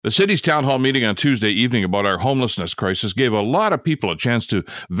The city's town hall meeting on Tuesday evening about our homelessness crisis gave a lot of people a chance to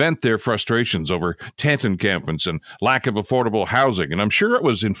vent their frustrations over tent encampments and lack of affordable housing. And I'm sure it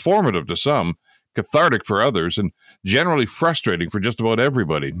was informative to some, cathartic for others, and generally frustrating for just about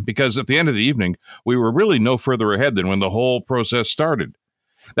everybody, because at the end of the evening, we were really no further ahead than when the whole process started.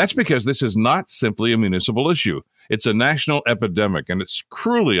 That's because this is not simply a municipal issue. It's a national epidemic, and it's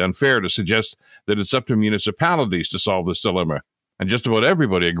cruelly unfair to suggest that it's up to municipalities to solve this dilemma. And just about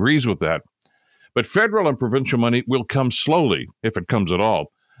everybody agrees with that. But federal and provincial money will come slowly, if it comes at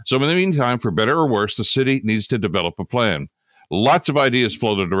all. So in the meantime, for better or worse, the city needs to develop a plan. Lots of ideas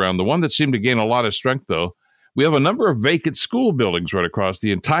floated around. The one that seemed to gain a lot of strength, though, we have a number of vacant school buildings right across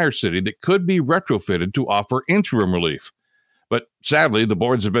the entire city that could be retrofitted to offer interim relief. But sadly, the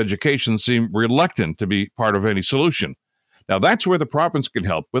boards of education seem reluctant to be part of any solution. Now, that's where the province can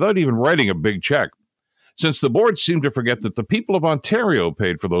help without even writing a big check. Since the boards seem to forget that the people of Ontario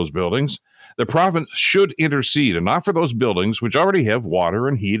paid for those buildings, the province should intercede and offer those buildings, which already have water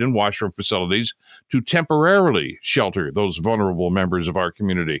and heat and washroom facilities, to temporarily shelter those vulnerable members of our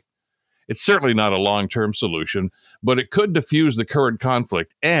community. It's certainly not a long-term solution, but it could diffuse the current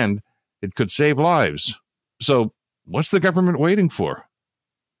conflict and it could save lives. So, what's the government waiting for?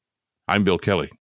 I'm Bill Kelly.